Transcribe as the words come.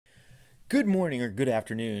Good morning or good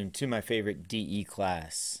afternoon to my favorite DE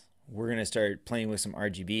class. We're going to start playing with some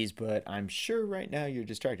RGBs, but I'm sure right now you're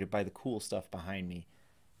distracted by the cool stuff behind me.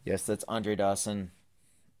 Yes, that's Andre Dawson,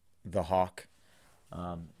 the Hawk.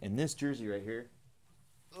 And this jersey right here,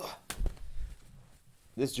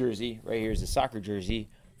 this jersey right here is a soccer jersey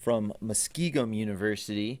from Muskegum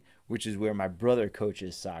University, which is where my brother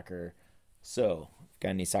coaches soccer. So, if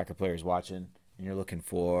got any soccer players watching and you're looking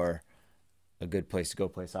for a good place to go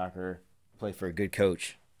play soccer, play for a good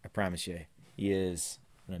coach, I promise you, he is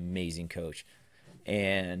an amazing coach.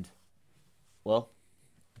 And, well,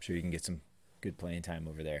 I'm sure you can get some good playing time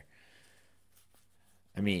over there.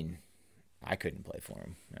 I mean, I couldn't play for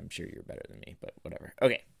him. I'm sure you're better than me, but whatever.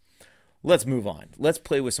 Okay, let's move on. Let's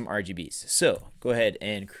play with some RGBs. So go ahead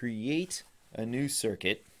and create a new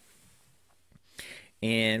circuit.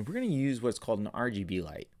 And we're going to use what's called an RGB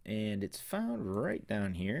light. And it's found right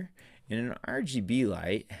down here. And an RGB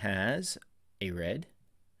light has a red,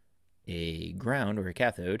 a ground or a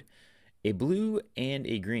cathode, a blue, and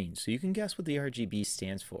a green. So you can guess what the RGB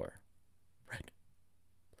stands for. Red,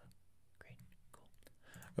 blue, green. Cool.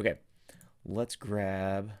 Okay, let's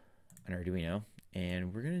grab an Arduino.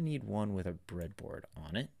 And we're going to need one with a breadboard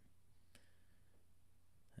on it.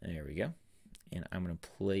 There we go. And I'm going to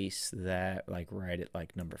place that like right at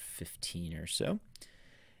like number 15 or so.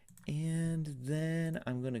 And then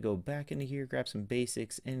I'm going to go back into here, grab some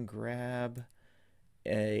basics, and grab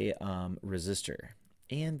a resistor.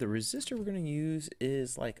 And the resistor we're going to use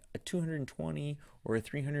is like a 220 or a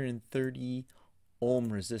 330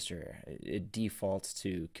 ohm resistor. It defaults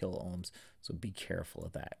to kilo ohms, so be careful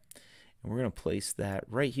of that. And we're going to place that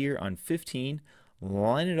right here on 15,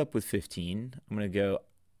 line it up with 15. I'm going to go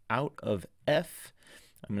out of F.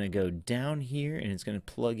 I'm going to go down here, and it's going to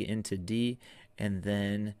plug into D. And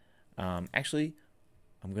then, actually,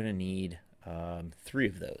 I'm going to need 3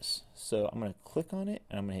 of those. So I'm going to click on it,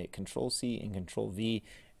 and I'm going to hit Control-C and Control-V.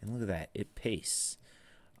 And look at that. It pastes.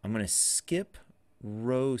 I'm going to skip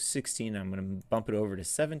row 16. I'm going to bump it over to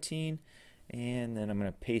 17. And then I'm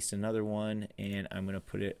going to paste another one, and I'm going to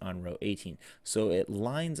put it on row 18. So it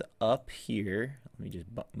lines up here. Let me just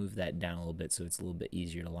move that down a little bit so it's a little bit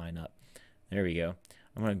easier to line up. There we go.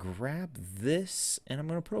 I'm going to grab this, and I'm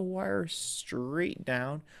going to put a wire straight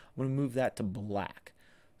down. I'm going to move that to black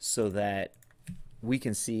so that we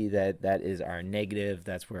can see that that is our negative.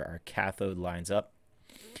 That's where our cathode lines up.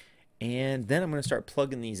 And then I'm going to start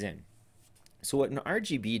plugging these in. So what an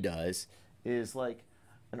RGB does is like,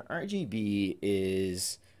 an RGB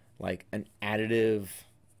is like an additive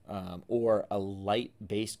or a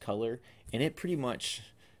light-based color, and it pretty much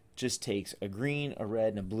just takes a green, a red,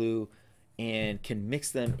 and a blue and can mix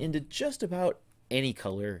them into just about any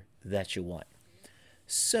color that you want.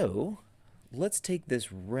 So let's take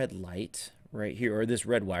this red light right here, or this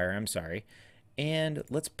red wire, I'm sorry, and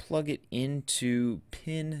let's plug it into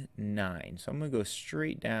pin 9. So I'm going to go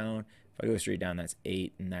straight down. If I go straight down, that's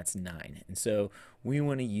 8, and that's 9. And so we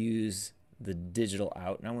want to use the digital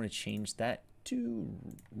out, and I want to change that to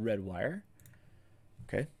red wire.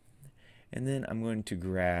 Okay. And then I'm going to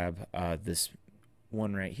grab this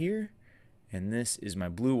one right here, and this is my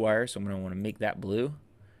blue wire, so I'm going to want to make that blue.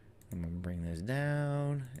 I'm going to bring this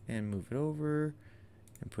down and move it over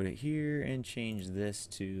and put it here and change this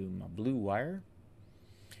to my blue wire.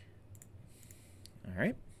 All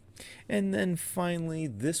right. And then finally,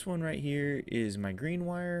 this one right here is my green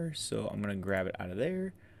wire. So I'm going to grab it out of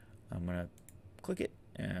there. I'm going to click it,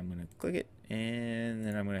 and I'm going to click it, and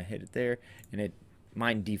then I'm going to hit it there. And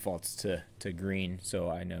mine defaults to green, so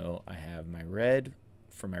I know I have my red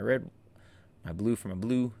for my red, my blue for my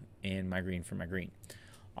blue, and my green for my green.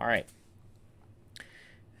 All right.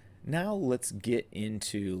 Now let's get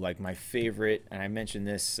into like my favorite, and I mentioned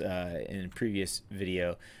this in a previous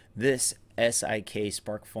video. This SIK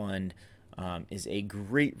Spark Fund is a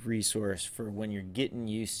great resource for when you're getting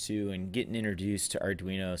used to and getting introduced to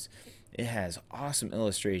Arduinos. It has awesome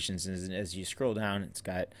illustrations, and as you scroll down, it's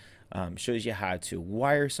got shows you how to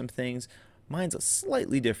wire some things. Mine's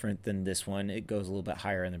slightly different than this one. It goes a little bit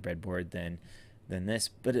higher on the breadboard than this,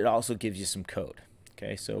 but it also gives you some code.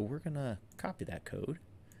 Okay, so we're gonna copy that code.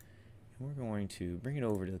 We're going to bring it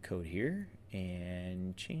over to the code here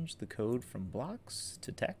and change the code from blocks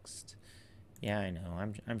to text. Yeah, I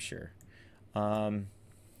know, I'm sure.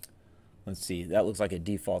 Let's see, that looks like it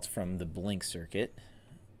defaults from the blink circuit.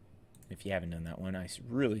 If you haven't done that one, I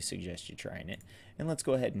really suggest you trying it. And let's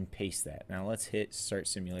go ahead and paste that. Now let's hit start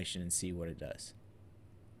simulation and see what it does.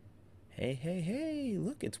 Hey, hey, hey,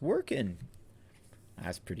 look, it's working.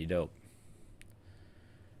 That's pretty dope.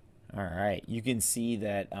 All right, you can see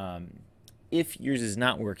that if yours is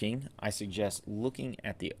not working, I suggest looking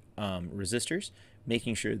at the resistors,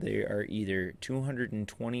 making sure they are either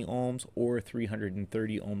 220 ohms or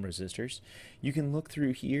 330 ohm resistors. You can look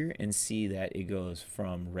through here and see that it goes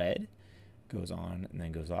from red, goes on and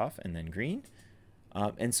then goes off, and then green.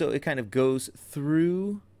 And so it kind of goes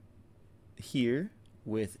through here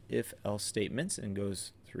with if-else statements and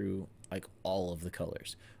goes through like all of the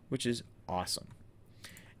colors, which is awesome.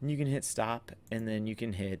 And you can hit stop, and then you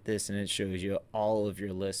can hit this, and it shows you all of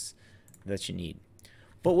your lists that you need.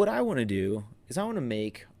 But what I want to do is I want to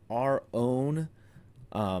make our own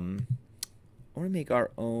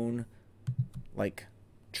like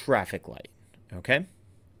traffic light. Okay,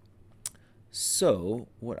 so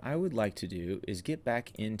what I would like to do is get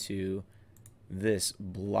back into this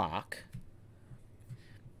block,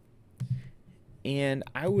 and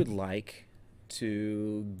I would like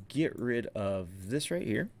to get rid of this right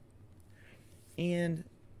here and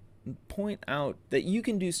point out that you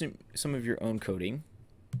can do some of your own coding.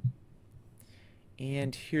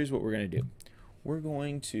 And here's what we're going to do. We're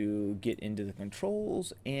going to get into the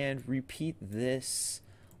controls and repeat this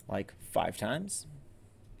like 5 times.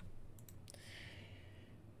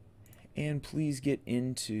 And please get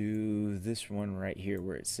into this one right here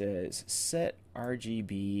where it says set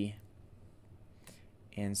RGB.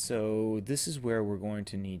 And so this is where we're going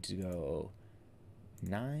to need to go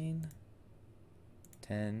 9,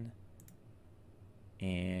 10,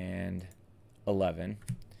 and 11.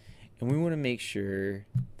 And we want to make sure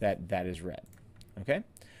that that is red. Okay?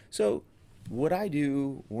 So what I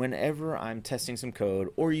do whenever I'm testing some code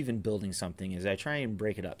or even building something is I try and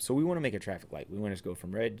break it up. So we want to make a traffic light. We want to go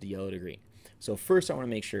from red to yellow to green. So first I want to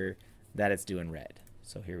make sure that it's doing red.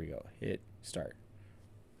 So here we go. Hit start.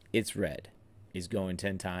 It's red. Is going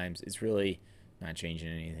 10 times. It's really not changing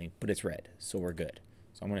anything, but it's red, so we're good.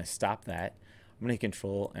 So I'm going to stop that. I'm going to hit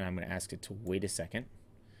control, and I'm going to ask it to wait a second.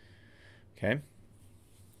 Okay.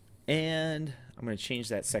 And I'm going to change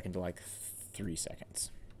that second to like 3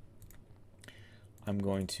 seconds. I'm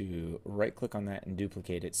going to right click on that and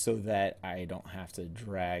duplicate it so that I don't have to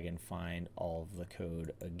drag and find all of the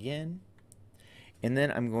code again. And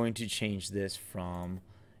then I'm going to change this from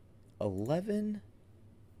 11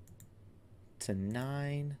 to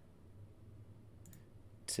 9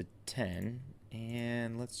 to 10,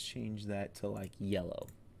 and let's change that to like yellow.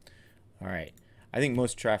 All right, I think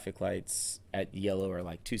most traffic lights at yellow are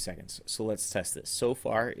like 2 seconds, so let's test this. So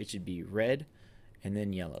far it should be red and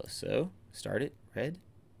then yellow. So start it red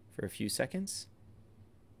for a few seconds,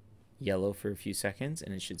 yellow for a few seconds,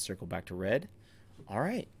 and it should circle back to red. All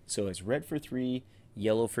right, so it's red for 3,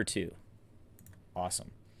 yellow for 2.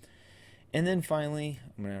 Awesome. And then finally,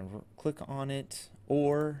 I'm going to click on it,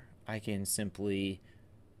 or I can simply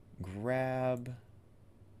grab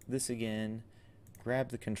this again,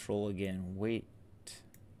 grab the control again, wait,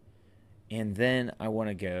 and then I want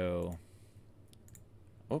to go,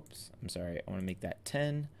 oops, I'm sorry, I want to make that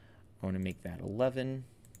 10, I want to make that 11,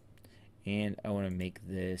 and I want to make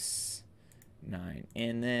this 9,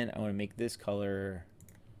 and then I want to make this color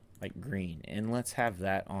like green, and let's have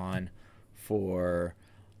that on for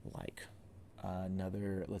like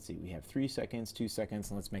another, let's see, we have 3 seconds, 2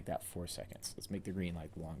 seconds, and let's make that 4 seconds. Let's make the green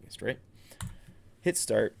like longest, right? Hit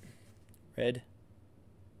start, red,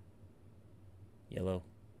 yellow,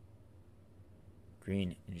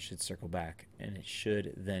 green, and you should circle back, and it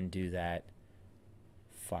should then do that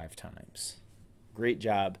 5 times. Great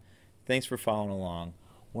job. Thanks for following along.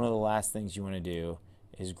 One of the last things you want to do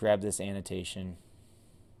is grab this annotation.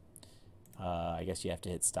 I guess you have to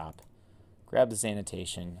hit stop. Grab this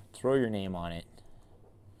annotation, throw your name on it.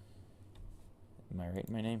 Am I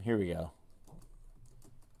writing my name? Here we go.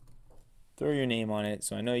 Throw your name on it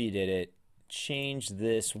so I know you did it. Change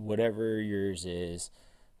this, whatever yours is,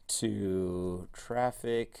 to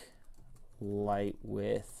traffic light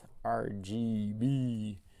with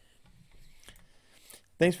RGB.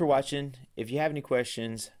 Thanks for watching. If you have any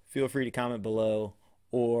questions, feel free to comment below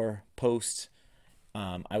or post.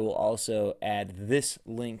 I will also add this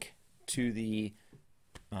link to the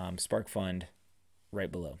Spark Fund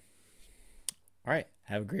right below. All right,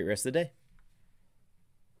 have a great rest of the day.